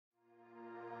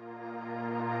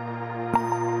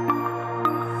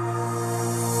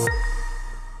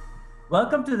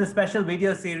Welcome to the special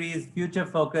video series Future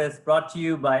Focus brought to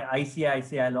you by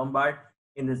ICICI Lombard.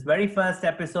 In this very first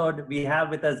episode, we have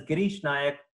with us Girish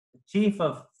Nayak, Chief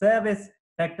of Service,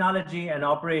 Technology and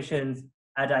Operations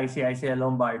at ICICI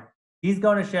Lombard. He's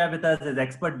going to share with us his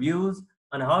expert views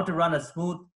on how to run a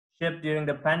smooth ship during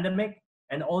the pandemic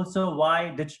and also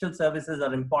why digital services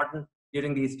are important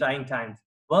during these trying times.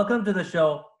 Welcome to the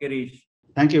show, Girish.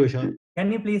 Thank you, Vishal.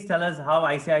 Can you please tell us how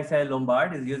ICICI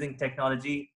Lombard is using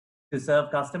technology to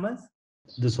serve customers?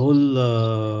 This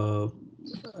whole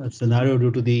scenario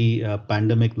due to the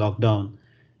pandemic lockdown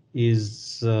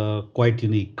is quite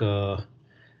unique.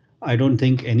 I don't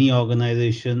think any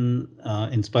organization,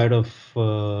 in spite of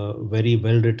very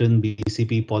well-written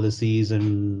BCP policies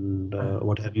and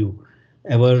what have you,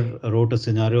 ever wrote a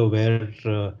scenario where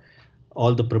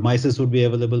all the premises would be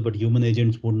available, but human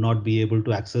agents would not be able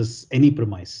to access any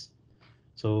premise.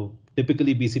 So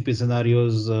typically BCP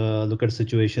scenarios look at a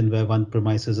situation where one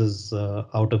premises is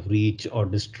out of reach or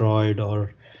destroyed,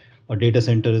 or a data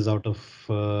center is out of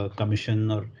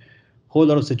commission, or whole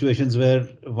lot of situations where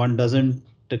one doesn't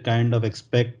kind of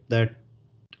expect that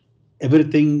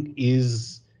everything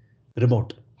is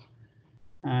remote.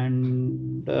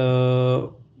 And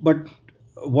but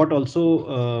what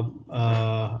also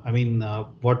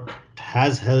what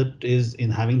has helped is in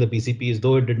having the BCPs,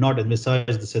 though it did not envisage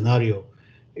the scenario,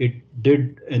 it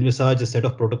did envisage a set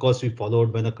of protocols we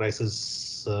followed when a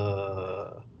crisis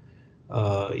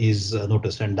is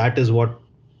noticed, and that is what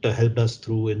helped us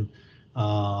through in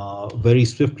very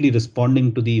swiftly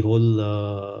responding to the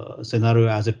whole scenario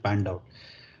as it panned out.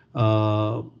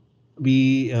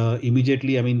 We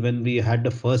immediately, when we had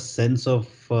the first sense of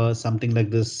something like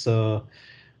this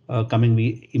coming,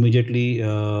 we immediately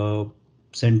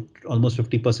sent almost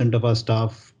 50% of our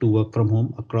staff to work from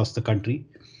home across the country.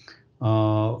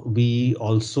 We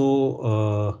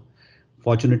also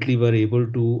fortunately were able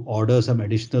to order some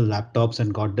additional laptops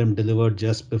and got them delivered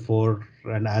just before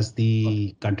and as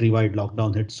the countrywide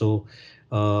lockdown hit. So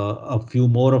a few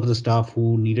more of the staff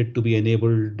who needed to be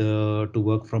enabled to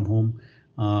work from home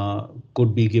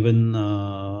could be given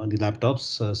the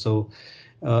laptops.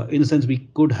 In a sense, we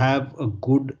could have a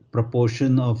good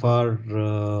proportion of our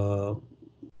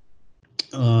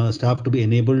staff to be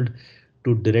enabled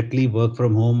to directly work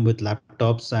from home with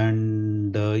laptops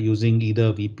and using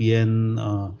either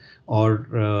VPN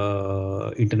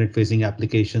or internet facing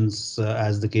applications,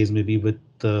 as the case may be, with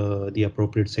the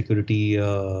appropriate security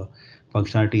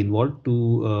functionality involved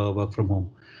to work from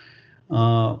home.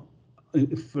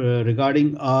 If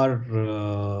regarding our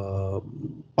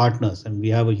partners, and we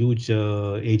have a huge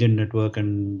agent network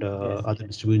and other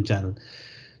distribution channel.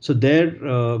 So there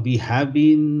we have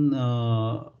been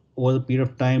over the period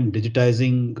of time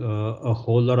digitizing a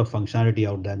whole lot of functionality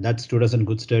out there. And that stood us in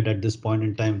good stead at this point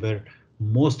in time, where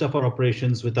most of our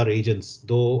operations with our agents,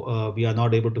 though we are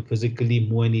not able to physically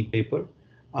move any paper,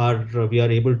 we are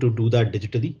able to do that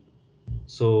digitally.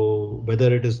 So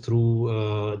whether it is through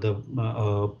the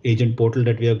agent portal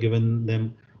that we have given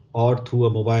them, or through a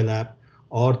mobile app,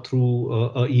 or through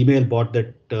a email bot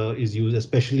that is used,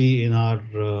 especially in our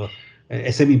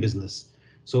SME business.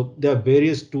 So there are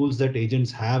various tools that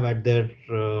agents have at their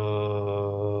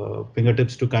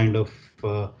fingertips to kind of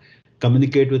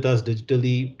communicate with us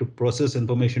digitally, to process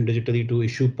information digitally, to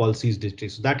issue policies digitally.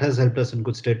 So that has helped us in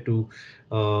good stead to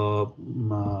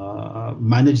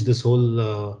manage this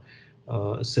whole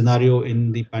scenario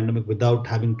in the pandemic without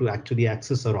having to actually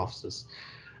access our offices.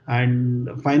 And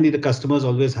finally, the customers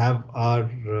always have our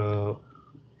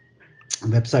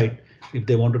website if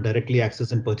they want to directly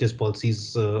access and purchase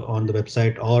policies on the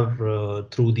website or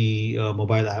through the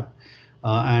mobile app.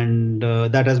 And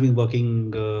that has been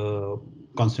working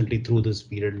constantly through this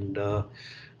period. And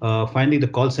finally, the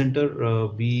call center,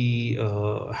 we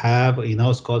have an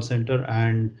in-house call center,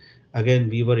 and again,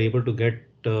 we were able to get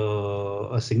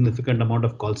a significant amount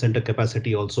of call center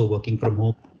capacity also working from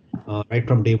home right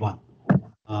from day one.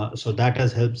 So that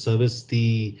has helped service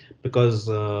because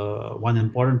one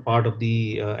important part of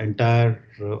the entire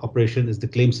operation is the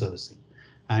claim servicing.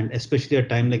 And especially at a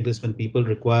time like this when people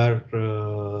require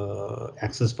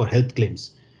access for health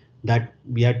claims, that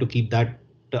we had to keep that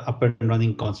up and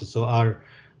running constant. So our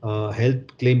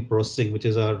health claim processing, which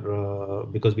is our,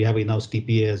 because we have in-house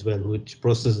TPA as well, which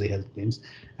processes the health claims,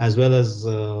 as well as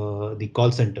the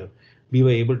call center, we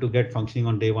were able to get functioning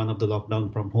on day one of the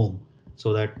lockdown from home,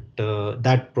 so that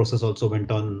that process also went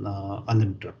on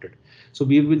uninterrupted. So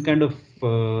we've been kind of,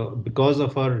 because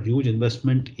of our huge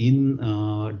investment in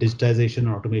digitization and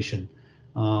automation,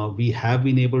 we have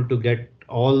been able to get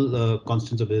all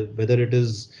constants of it, whether it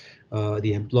is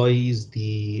the employees,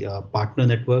 the partner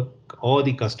network, or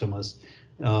the customers.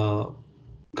 uh,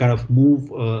 kind of move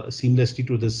seamlessly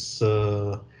to this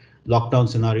lockdown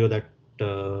scenario that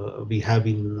we have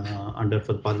been under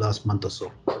for the last month or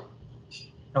so.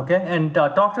 Okay, and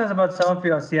talk to us about some of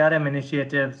your CRM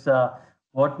initiatives.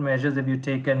 What measures have you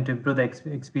taken to improve the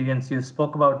experience? You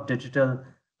spoke about digital,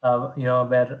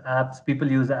 where apps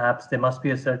people use apps. There must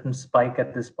be a certain spike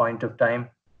at this point of time.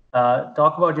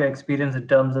 Talk about your experience in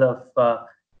terms of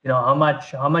how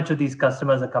much of these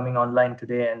customers are coming online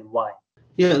today and why.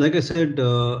 Yeah, like I said,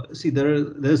 see, there's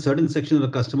a certain section of the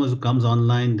customers who comes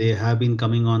online. They have been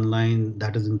coming online.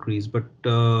 That has increased, but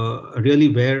really,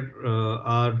 where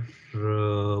our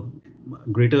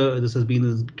greater this has been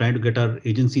is trying to get our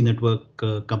agency network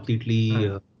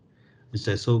completely.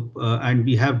 So, and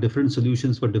we have different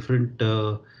solutions for different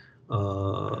uh,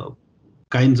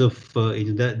 kinds of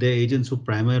agents. They're agents who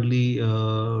primarily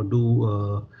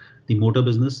do the motor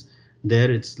business.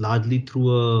 There, it's largely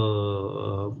through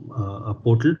a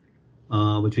portal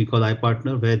which we call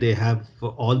iPartner, where they have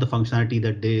all the functionality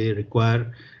that they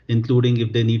require, including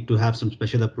if they need to have some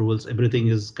special approvals. Everything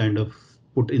is kind of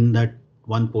put in that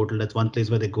one portal. That's one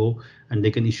place where they go and they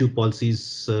can issue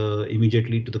policies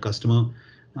immediately to the customer.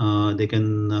 They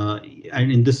can,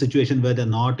 and in this situation where they're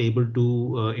not able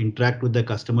to interact with the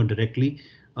customer directly,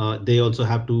 they also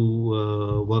have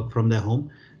to work from their home.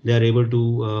 They are able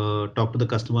to talk to the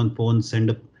customer on phone,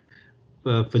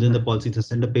 fill in the policy, to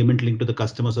send a payment link to the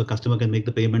customer so the customer can make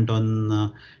the payment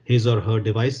on his or her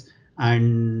device,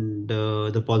 and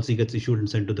the policy gets issued and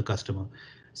sent to the customer.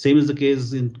 Same is the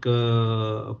case in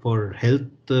for health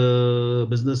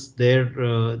business. There,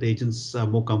 the agents are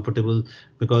more comfortable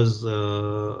because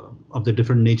of the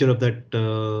different nature of that.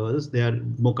 They are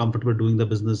more comfortable doing the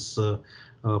business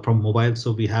from mobile.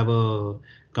 So we have a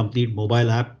complete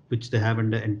mobile app which they have,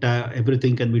 and the entire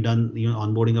everything can be done.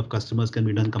 Onboarding of customers can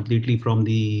be done completely from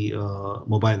the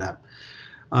mobile app.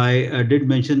 I did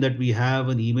mention that we have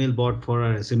an email bot for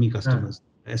our SME customers,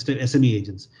 SME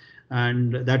agents,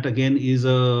 and that again is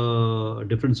a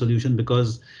different solution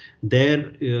because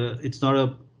there it's not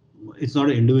an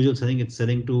individual selling; it's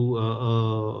selling to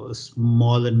a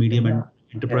small and medium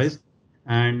enterprise.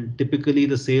 And typically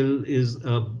the sale is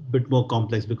a bit more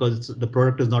complex because the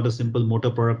product is not a simple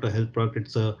motor product or health product.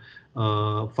 It's a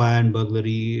fire and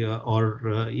burglary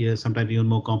or yeah, sometimes even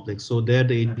more complex. So there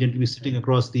the agent will be sitting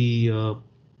across the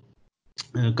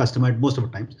customer at most of the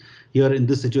times. Here in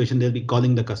this situation, they'll be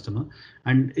calling the customer,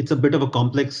 and it's a bit of a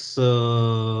complex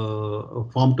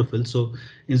form to fill. So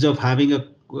instead of having a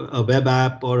web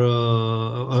app or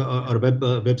or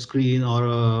a web screen or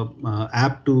a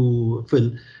app to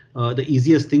fill, the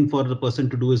easiest thing for the person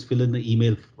to do is fill in the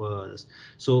email first.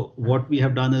 So what we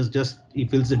have done is just he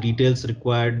fills the details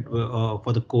required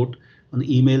for the quote on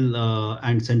the email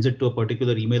and sends it to a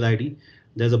particular email ID.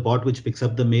 There's a bot which picks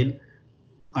up the mail,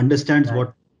 understands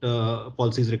what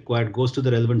policy is required, goes to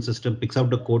the relevant system, picks out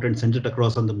the quote and sends it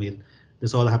across on the mail.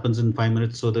 This all happens in 5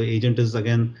 minutes. So the agent is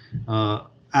again,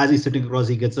 as he's sitting across,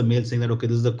 he gets a mail saying that, okay,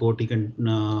 this is the quote. He can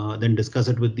then discuss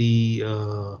it with the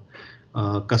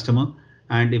customer.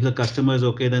 And if the customer is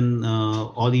okay, then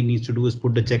all he needs to do is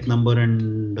put the check number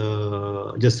and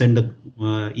just send the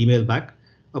email back.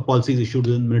 A policy is issued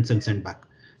within minutes and sent back.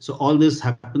 So all this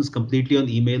happens completely on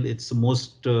email. It's the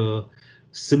most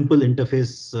simple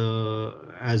interface,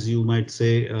 as you might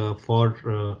say,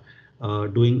 for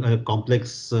doing a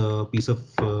complex piece of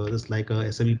this like a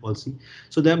SME policy.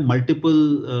 So there are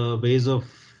multiple ways of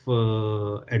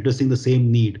addressing the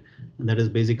same need, and that is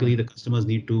basically the customers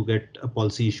need to get a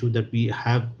policy issue that we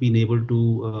have been able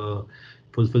to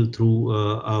fulfill through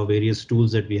our various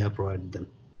tools that we have provided them.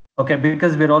 Okay,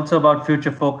 because we're also about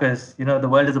future focus. The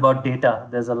world is about data.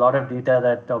 There's a lot of data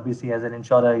that obviously, as an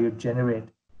insurer, you generate.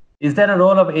 Is there a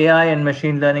role of AI and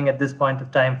machine learning at this point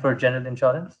of time for general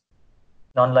insurance,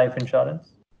 non-life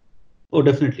insurance? Oh,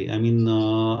 definitely. I mean,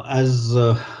 as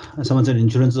someone said,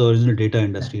 insurance is the original data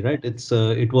industry, right?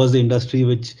 It was the industry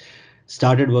which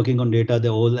started working on data, the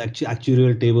whole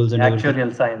actuarial tables and everything.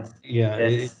 Actuarial science. Yeah,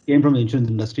 it Yes. came from the insurance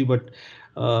industry, but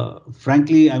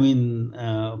frankly, I mean,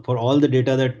 for all the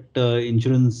data that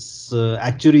insurance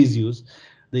actuaries use,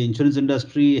 the insurance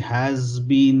industry has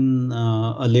been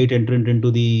a late entrant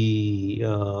into the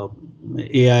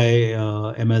AI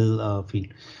ML field.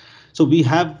 So we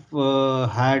have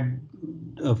had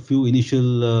a few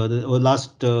initial over the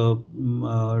last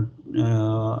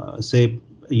say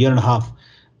year and a half.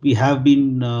 We have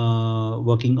been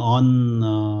working on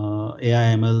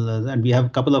AI ML, and we have a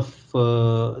couple of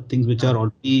things which are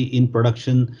already in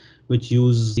production, which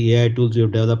use the AI tools we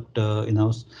have developed in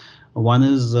house. One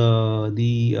is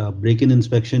the break-in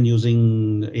inspection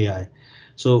using AI.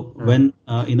 So when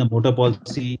in a motor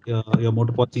policy, your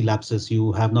motor policy lapses,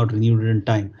 you have not renewed it in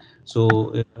time.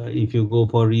 So if you go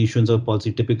for reissuance of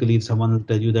policy, typically someone will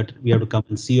tell you that we have to come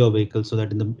and see your vehicle so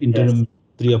that in the Yes. interim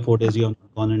 3 or 4 days you have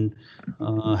gone and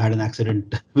had an accident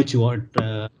which you want,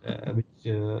 which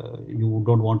you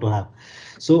don't want to have.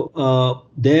 So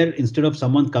there, instead of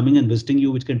someone coming and visiting you,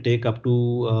 which can take up to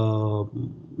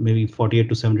maybe 48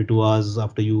 to 72 hours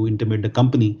after you intimate the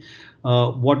company,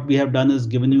 what we have done is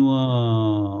given you a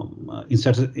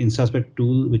Instaspect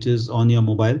tool which is on your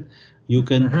mobile. You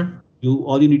can you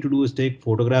all you need to do is take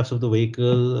photographs of the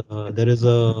vehicle. There is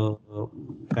a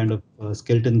kind of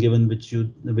skeleton given which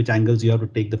angles you have to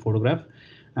take the photograph.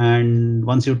 And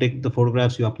once you take the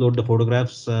photographs, you upload the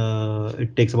photographs.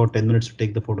 It takes about 10 minutes to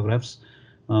take the photographs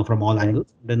from all Right. angles.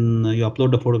 Then you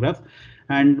upload the photograph,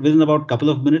 and within about couple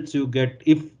of minutes you get,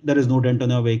 if there is no dent on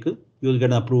your vehicle, you will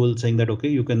get an approval saying that okay,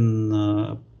 you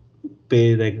can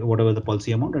pay like whatever the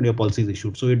policy amount and your policy is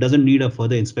issued. So it doesn't need a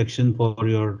further inspection for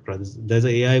your, there's a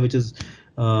AI which is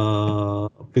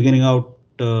figuring out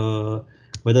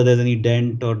whether there's any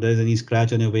dent or there's any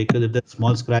scratch on your vehicle. If there's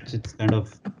small scratch, it's kind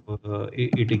of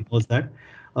it ignores that.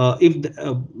 If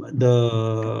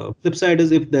the flip side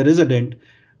is, if there is a dent,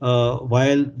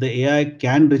 while the AI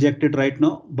can reject it right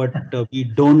now, but we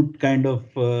don't kind of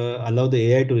allow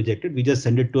the AI to reject it. We just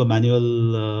send it to a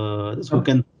manual this who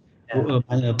Okay. can Yeah.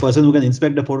 a person who can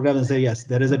inspect the photograph and say yes,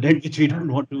 there is a dent which we don't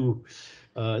want to.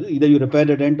 Either you repair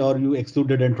the dent or you exclude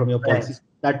the dent from your policy. Right.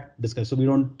 That discuss. So we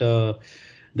don't.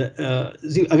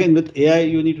 See, again, with AI,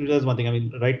 you need to realize one thing. I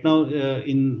mean, right now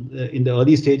in the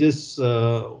early stages,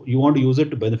 you want to use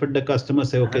it to benefit the customer.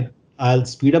 Say, okay, I'll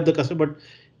speed up the customer, but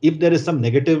if there is some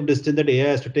negative decision that AI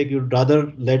has to take, you'd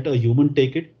rather let a human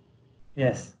take it.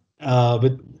 Yes.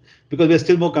 With because we're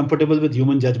still more comfortable with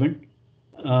human judgment.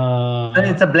 So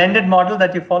Uh, it's a blended model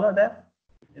that you follow there.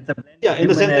 It's a blend yeah, of in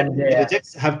the sense human that and the AI.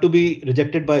 rejects have to be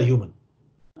rejected by a human.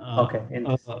 Okay.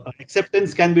 Interesting.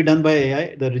 Acceptance can be done by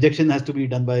AI. The rejection has to be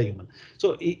done by a human.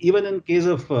 So even in case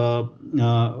of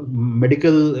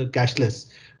medical cashless,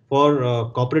 for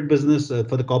corporate business,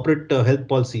 for the corporate health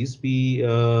policies, we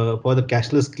for the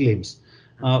cashless claims.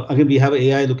 Again, we have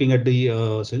AI looking at the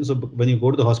so when you go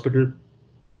to the hospital,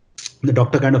 the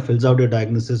doctor kind of fills out your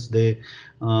diagnosis. They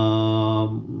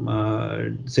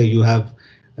say you have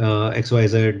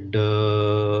XYZ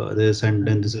this, and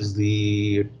then this is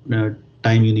the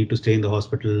time you need to stay in the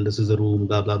hospital. This is the room,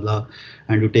 blah blah blah,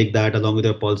 and you take that along with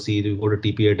your policy. You go to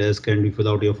TPA desk and you fill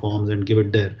out your forms and give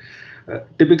it there.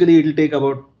 Typically, it will take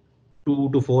about 2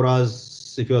 to 4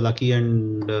 hours if you're lucky,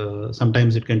 and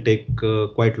sometimes it can take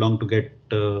quite long to get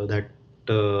that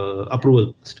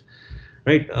approval first,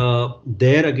 right?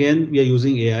 There again, we are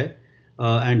using AI,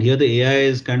 and here the AI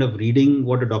is kind of reading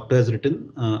what a doctor has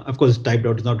written. Of course, it's typed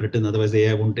out, it's not written. Otherwise, the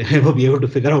AI won't ever be able to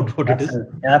figure out what it is.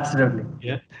 Absolutely. Absolutely.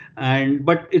 Yeah, and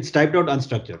but it's typed out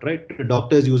unstructured, right? The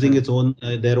doctor is using its own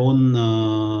their own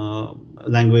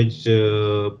language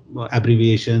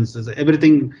abbreviations,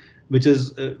 everything, which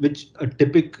is which a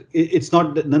typic. It's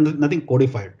not nothing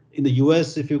codified. In the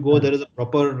US, if you go, there is a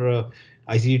proper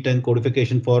ICD-10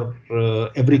 codification for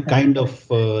every kind of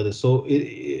so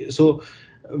so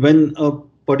when a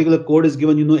particular code is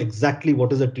given, you know exactly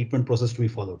what is the treatment process to be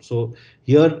followed. So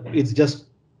here it's just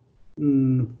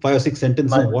 5 or 6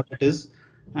 sentences of My, what it is,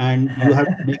 and you have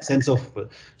to make sense of.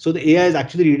 So the AI is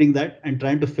actually reading that and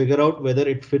trying to figure out whether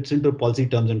it fits into policy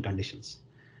terms and conditions.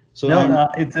 So no, and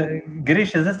it's a,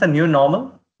 Girish. Is this the new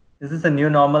normal? Is this a new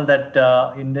normal that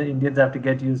Indians have to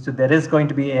get used to? There is going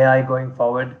to be AI going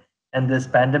forward, and this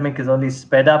pandemic has only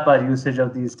sped up our usage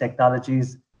of these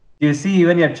technologies. Do you see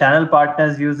even your channel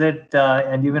partners use it,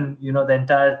 and even the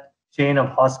entire chain of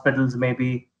hospitals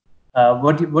maybe?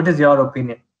 What is your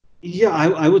opinion? yeah,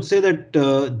 I would say that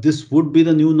this would be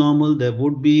the new normal. There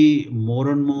would be more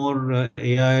and more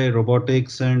AI,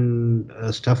 robotics, and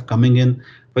stuff coming in.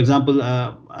 For example,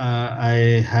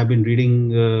 I have been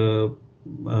reading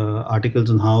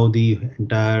articles on how the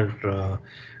entire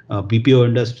BPO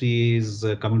industry is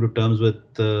coming to terms with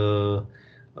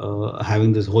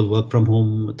having this whole work from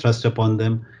home thrust upon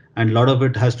them. And a lot of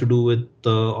it has to do with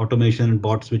automation and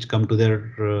bots which come to their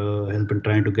help in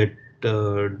trying to get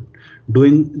uh,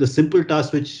 doing the simple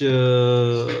tasks which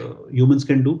humans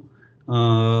can do,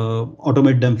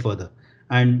 automate them further.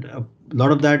 And a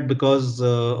lot of that because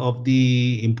of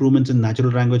the improvements in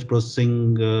natural language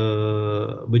processing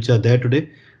which are there today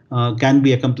can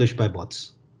be accomplished by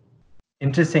bots.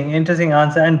 Interesting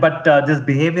answer. And but this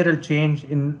behavioral change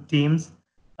in teams,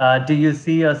 do you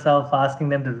see yourself asking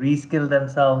them to reskill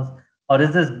themselves, or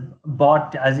is this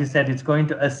bot, as you said, it's going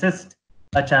to assist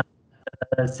a channel,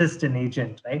 assist an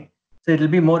agent, right? So it'll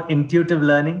be more intuitive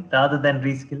learning rather than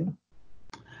reskilling?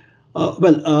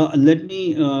 Let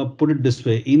me put it this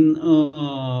way. At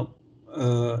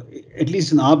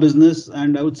least in our business,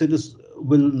 and I would say this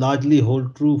will largely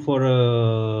hold true for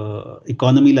a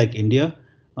economy like India,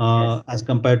 Yes. as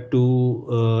compared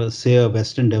to, say, a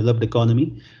Western developed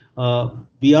economy.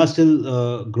 We are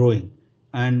still growing,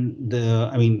 and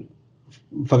I mean,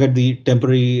 forget the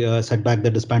temporary setback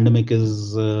that this pandemic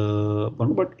is,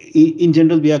 but in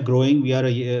general we are growing. We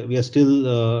are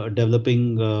still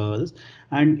developing this,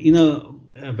 and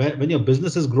when your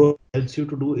business is growing, helps you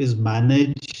to do is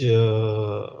manage,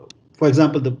 for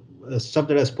example, the stuff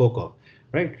that I spoke of,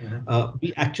 right?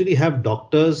 We actually have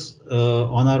doctors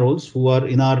on our rolls who are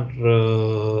in our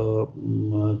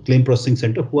claim processing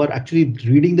center, who are actually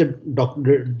reading the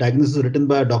diagnosis written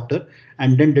by a doctor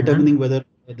and then determining whether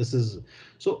this is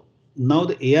so. Now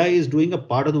the AI is doing a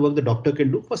part of the work the doctor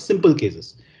can do for simple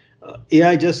cases.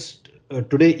 AI just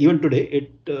today, even today,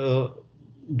 it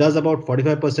does about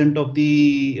 45% of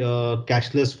the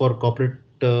cashless for corporate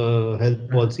health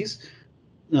policies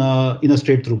in a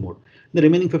straight through mode. The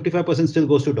remaining 55% still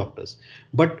goes to doctors.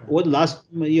 But over the last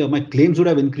year, my claims would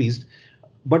have increased,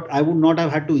 but I would not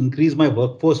have had to increase my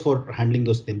workforce for handling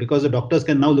those things, because the doctors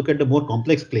can now look at the more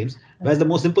complex claims, whereas the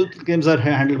more simple claims are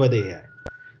handled by the AI.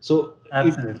 So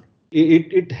Absolutely.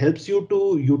 it helps you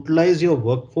to utilize your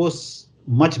workforce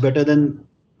much better than,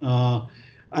 I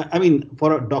mean,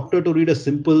 for a doctor to read a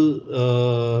simple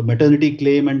maternity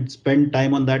claim and spend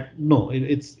time on that, no,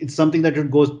 it's something that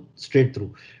should go straight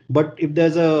through. But if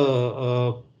there's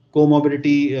a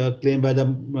comorbidity claim by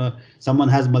the someone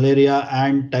has malaria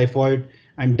and typhoid,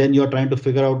 and then you're trying to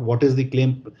figure out what is the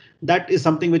claim, that is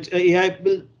something which AI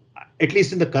will, at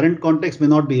least in the current context, may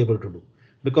not be able to do,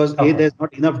 because Okay. there's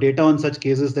not enough data on such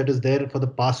cases that is there for the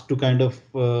past to kind of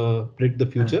predict the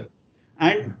future,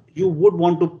 and you would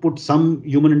want to put some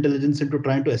human intelligence into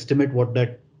trying to estimate what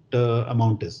that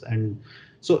amount is. And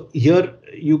so here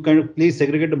you kind of please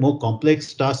segregate the more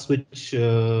complex tasks which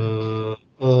human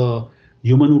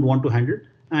would want to handle,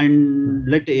 and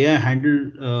let AI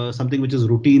handle something which is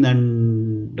routine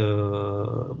and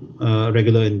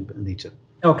regular in nature.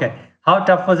 Okay. How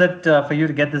tough was it for you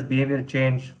to get this behavior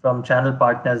change from channel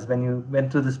partners when you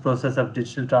went through this process of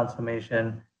digital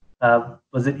transformation?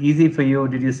 Was it easy for you?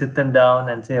 Did you sit them down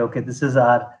and say, okay, this is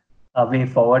our way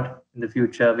forward in the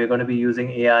future? We're going to be using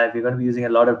AI. We're going to be using a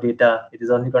lot of data. It is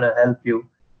only going to help you. Do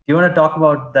you want to talk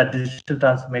about that digital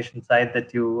transformation side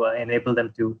that you enable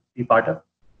them to be part of?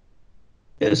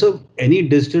 Yeah, so any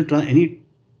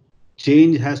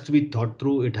change has to be thought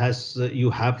through. It has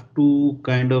You have to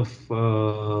kind of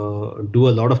do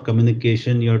a lot of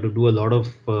communication. You have to do a lot of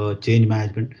change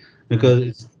management, because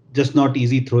it's just not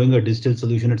easy throwing a digital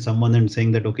solution at someone and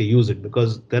saying that okay, use it,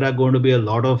 because there are going to be a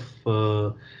lot of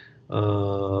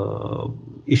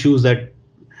issues that,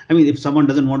 I mean, if someone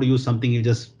doesn't want to use something, you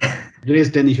just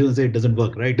raise 10 issues and say it doesn't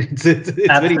work, right? It's very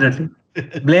Absolutely.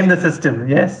 Blame the system.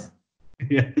 Yes.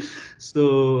 yeah.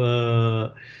 So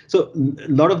a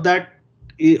lot of that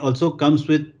also comes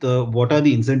with what are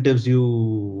the incentives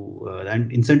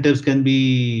and incentives can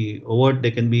be overt,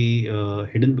 they can be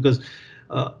hidden, because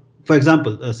for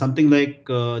example, something like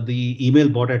the email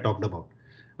bot I talked about,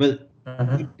 well,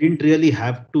 it didn't really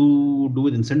have to do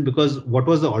with incentive, because what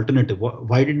was the alternative?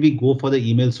 Why did we go for the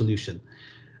email solution?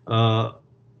 uh,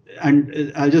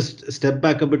 and I'll just step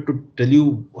back a bit to tell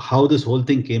you how this whole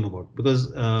thing came about. Because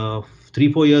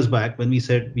 3-4 years back, when we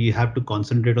said we have to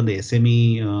concentrate on the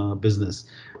SME business,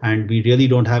 and we really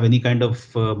don't have any kind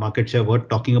of market share worth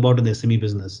talking about in the SME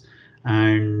business,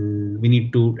 and we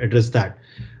need to address that.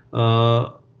 Uh,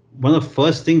 One of the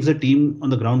first things the team on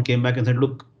the ground came back and said,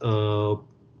 look,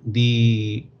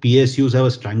 the PSUs have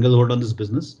a stranglehold on this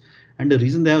business. And the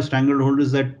reason they have stranglehold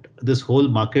is that this whole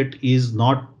market is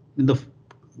not in the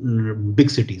big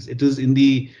cities. It is in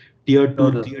the tier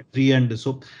 2, tier 3, and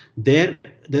so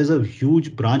there's a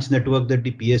huge branch network that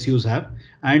the PSUs have,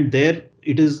 and there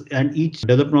it is, and each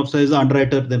development officer is an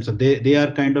underwriter themselves. They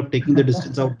are kind of taking the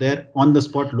distance out there on the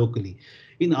spot locally.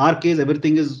 In our case,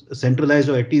 everything is centralized,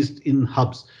 or at least in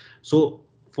hubs. So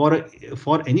for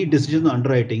any decision on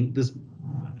underwriting, this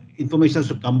information has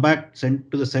to come back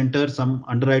sent to the center. Some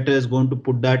underwriter is going to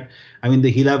put that. I mean,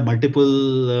 he'll have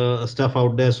multiple stuff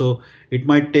out there, so it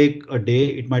might take a day,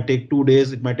 it might take 2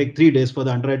 days, it might take 3 days for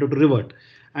the underwriter to revert.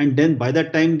 And then by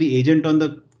that time, the agent on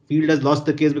the field has lost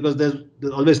the case, because there's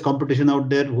always competition out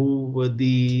there who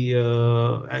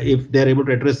if they're able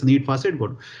to address the need fast, it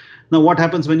good. Now, what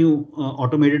happens when you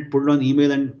automate it, put it on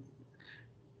email, and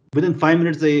within 5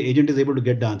 minutes the agent is able to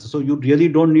get the answer? So you really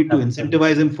don't need to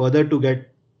incentivize him further to get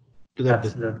to that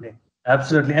business. Absolutely.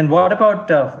 Absolutely. And what about,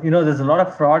 there's a lot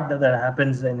of fraud that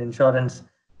happens in insurance,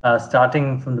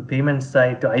 starting from the payment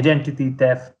side to identity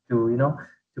theft to,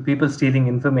 to people stealing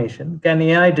information. Can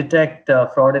AI detect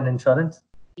fraud in insurance?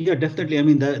 Yeah, definitely. I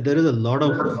mean, there is a lot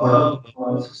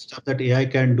of stuff that AI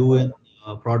can do in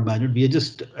fraud management. We are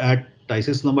just at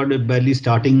ICICI Lombard, we're barely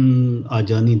starting our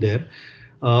journey there.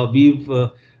 We've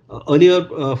Earlier,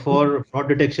 for fraud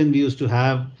detection, we used to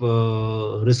have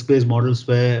risk-based models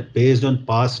where, based on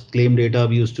past claim data,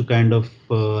 we used to kind of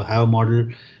have a model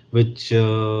which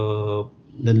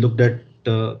then looked at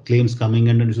claims coming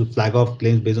in and used to flag off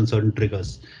claims based on certain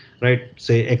triggers, right?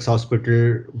 Say X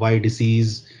hospital, Y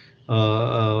disease, this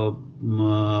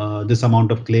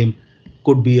amount of claim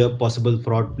could be a possible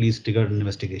fraud. Please trigger an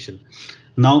investigation.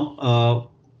 Now,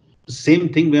 same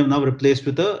thing we have now replaced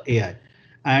with a AI.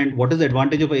 And what is the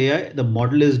advantage of AI? The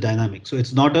model is dynamic, so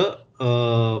it's not a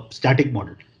static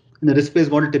model. In the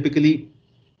risk-based model, typically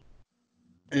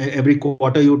every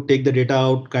quarter you take the data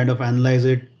out, kind of analyze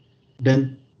it,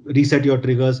 then reset your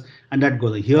triggers, and that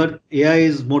goes. Here, AI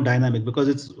is more dynamic because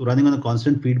it's running on a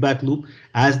constant feedback loop.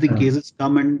 As the cases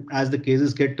come and as the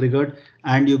cases get triggered,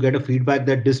 and you get a feedback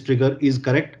that this trigger is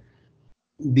correct,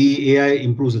 the AI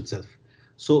improves itself.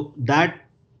 So that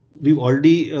we've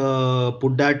already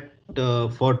put that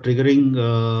for triggering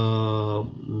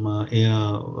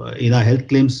in our health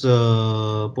claims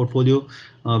portfolio.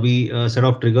 We set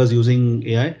off triggers using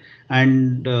AI,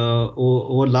 and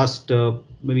over last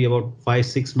maybe about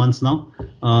 5-6 months now,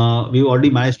 we've already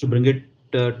managed to bring it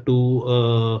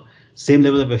to same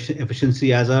level of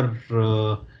efficiency as our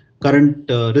current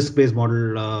risk-based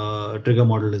model trigger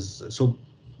model is. So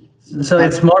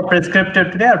it's more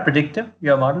prescriptive today or predictive,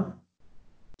 your model?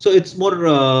 So it's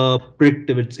more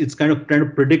predictive. It's kind of trying to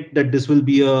predict that this will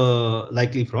be a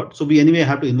likely fraud. So we anyway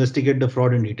have to investigate the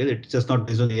fraud in detail. It's just not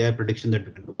based on AI prediction that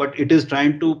we can do, but it is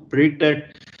trying to predict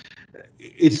that.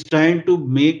 It's trying to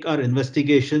make our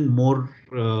investigation more.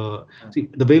 See,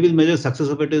 the way we'll measure success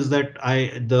of it is that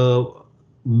the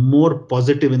more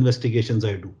positive investigations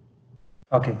I do.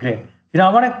 Okay, great.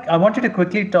 I want you to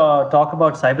quickly talk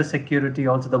about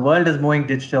cybersecurity. Also, the world is moving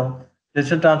digital.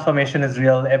 Digital transformation is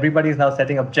real. Everybody is now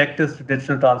setting objectives to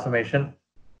digital transformation,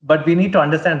 but we need to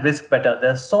understand risk better.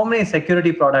 There's so many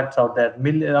security products out there.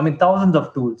 Thousands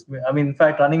of tools. In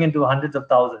fact, running into hundreds of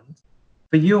thousands.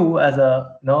 For you, as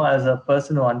a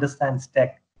person who understands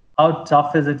tech, how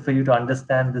tough is it for you to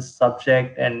understand this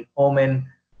subject and home in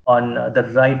on the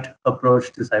right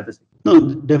approach to cybersecurity?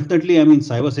 No, definitely. I mean,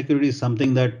 cybersecurity is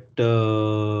something that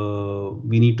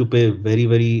we need to pay very,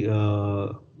 very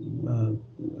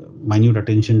minute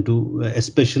attention to,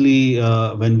 especially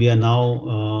when we are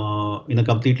now in a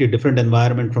completely different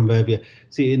environment from where we are.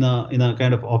 See, in a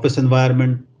kind of office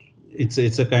environment, it's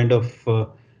a kind of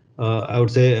I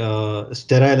would say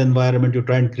sterile environment. You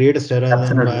try and create a sterile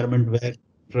Absolutely. environment where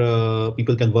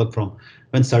people can work from.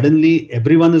 When suddenly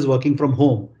everyone is working from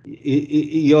home,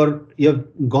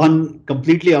 you've gone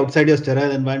completely outside your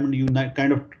sterile environment. You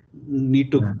kind of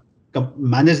need to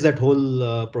manage that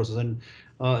whole process. And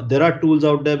there are tools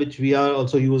out there which we are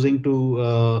also using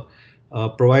to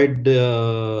provide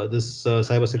this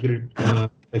cybersecurity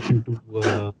protection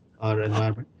to our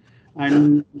environment.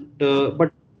 And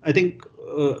but I think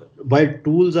while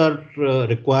tools are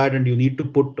required and you need to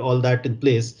put all that in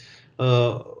place,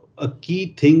 a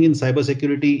key thing in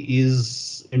cybersecurity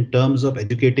is in terms of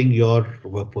educating your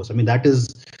workforce. I mean, uh,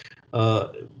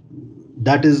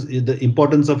 that is the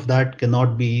importance of that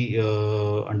cannot be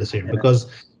understated, because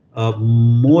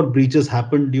more breaches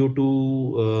happen due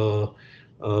to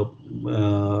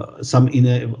some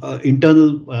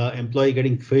internal employee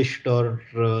getting phished, or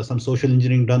some social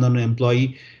engineering done on an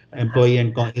employee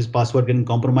and his password getting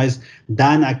compromised,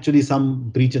 than actually some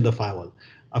breach in the firewall.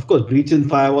 Of course, breach in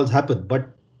firewalls happen, but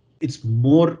it's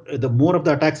more of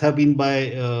the attacks have been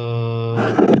by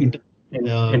Internal.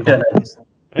 compromise,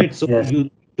 right? So Yes. you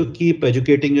need to keep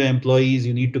educating your employees.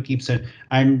 You need to keep send,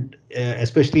 and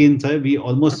especially in cyber, we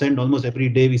almost every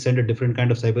day we send a different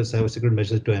kind of cybersecurity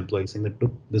message to employees saying that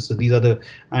these are the,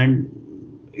 and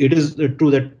it is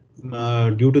true that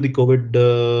due to the COVID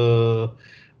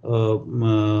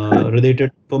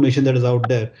related information that is out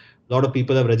there, a lot of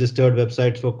people have registered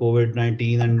websites for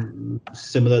COVID-19 and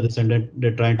similar this, and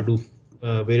they're trying to do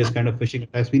various kind of phishing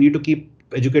attacks. We need to keep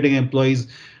educating employees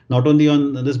not only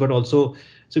on this but also,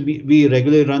 so we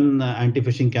regularly run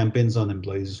anti-phishing campaigns on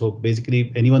employees. So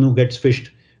basically anyone who gets phished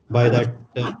by that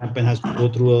campaign has to go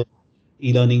through a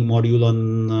e-learning module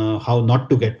on how not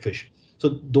to get phished.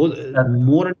 So those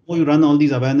more and more you run all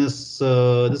these awareness,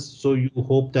 so you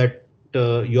hope that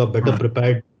you are better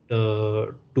prepared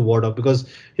to ward off, because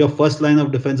your first line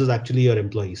of defense is actually your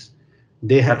employees.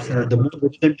 The more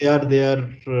vigilant they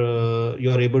are,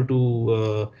 you are able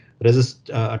to resist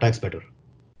attacks better.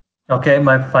 Okay,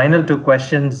 my final two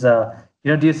questions.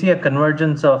 Do you see a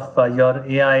convergence of your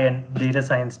AI and data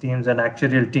science teams and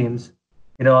actuarial teams,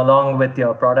 along with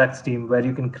your products team, where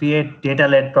you can create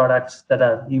data-led products that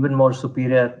are even more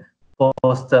superior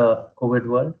post the COVID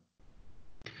world?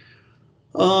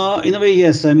 In a way,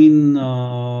 yes. I mean,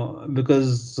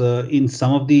 because in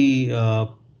some of the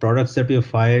products that we have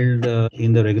filed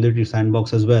in the regulatory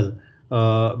sandbox as well,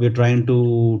 we're trying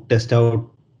to test out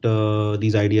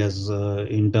these ideas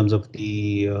in terms of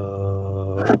the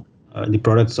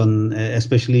products on,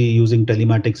 especially using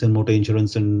telematics and motor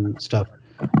insurance and stuff.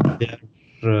 There,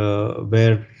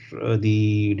 where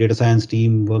the data science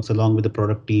team works along with the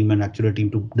product team and actual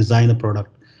team to design a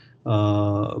product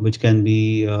which can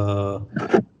be uh,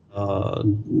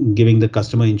 giving the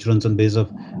customer insurance on base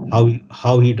of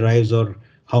how he drives or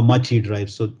how much he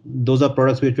drives. So those are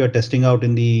products which we are testing out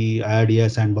in the IRDI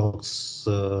sandbox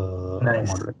Nice.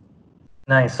 model.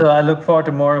 Nice. So I look forward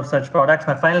to more of such products.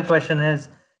 My final question is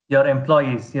your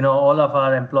employees. All of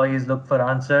our employees look for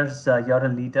answers. You're a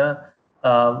leader.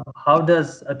 How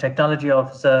does a technology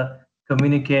officer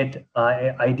communicate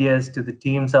ideas to the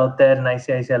teams out there in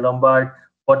ICICI Lombard?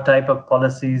 What type of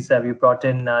policies have you brought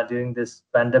in during this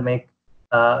pandemic?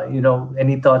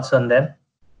 Any thoughts on them?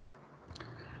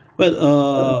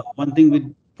 Well,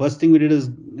 first thing we did is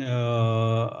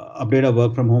update our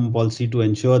work from home policy to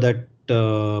ensure that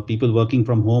people working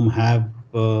from home have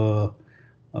a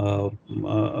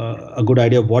good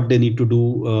idea of what they need to do,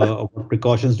 what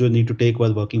precautions do they need to take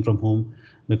while working from home,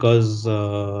 because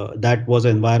that was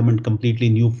an environment completely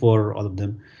new for all of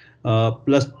them.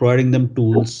 Plus, providing them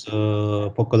tools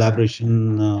for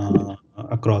collaboration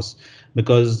across,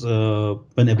 because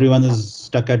when everyone is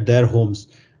stuck at their homes,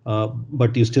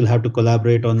 but you still have to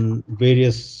collaborate on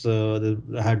various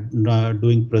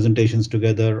doing presentations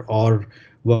together or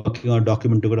working on a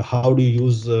document together. How do you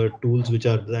use tools which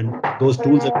are then those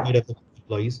tools are made available to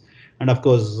employees, and of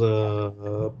course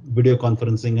video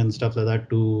conferencing and stuff like that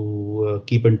to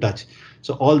keep in touch.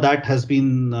 So all that has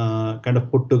been kind of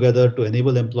put together to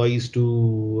enable employees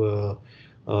to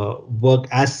work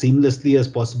as seamlessly as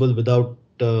possible without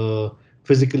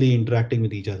physically interacting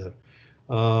with each other.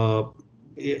 Uh,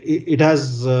 it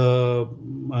has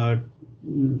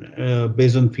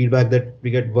based on feedback that we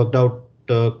get worked out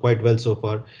quite well so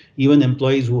far. Even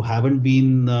employees who haven't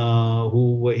been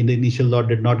who in the initial lot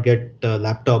did not get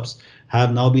laptops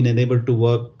have now been enabled to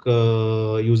work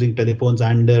using telephones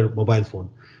and their mobile phone.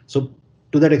 So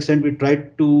to that extent, we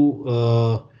tried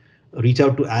to reach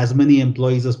out to as many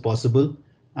employees as possible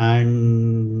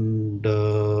and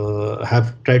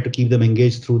have tried to keep them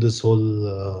engaged through this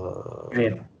whole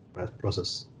Great.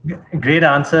 process. Great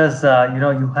answers.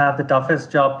 You have the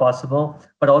toughest job possible,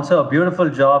 but also a beautiful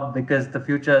job because the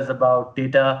future is about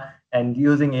data and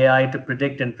using AI to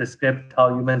predict and prescript how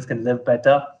humans can live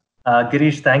better.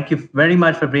 Girish, thank you very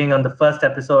much for being on the first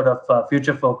episode of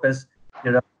Future Focus.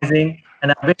 You're amazing.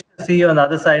 And I wish to see you on the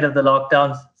other side of the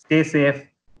lockdowns. Stay safe.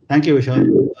 Thank you,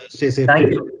 Vishal. Stay safe Thank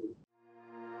too. you.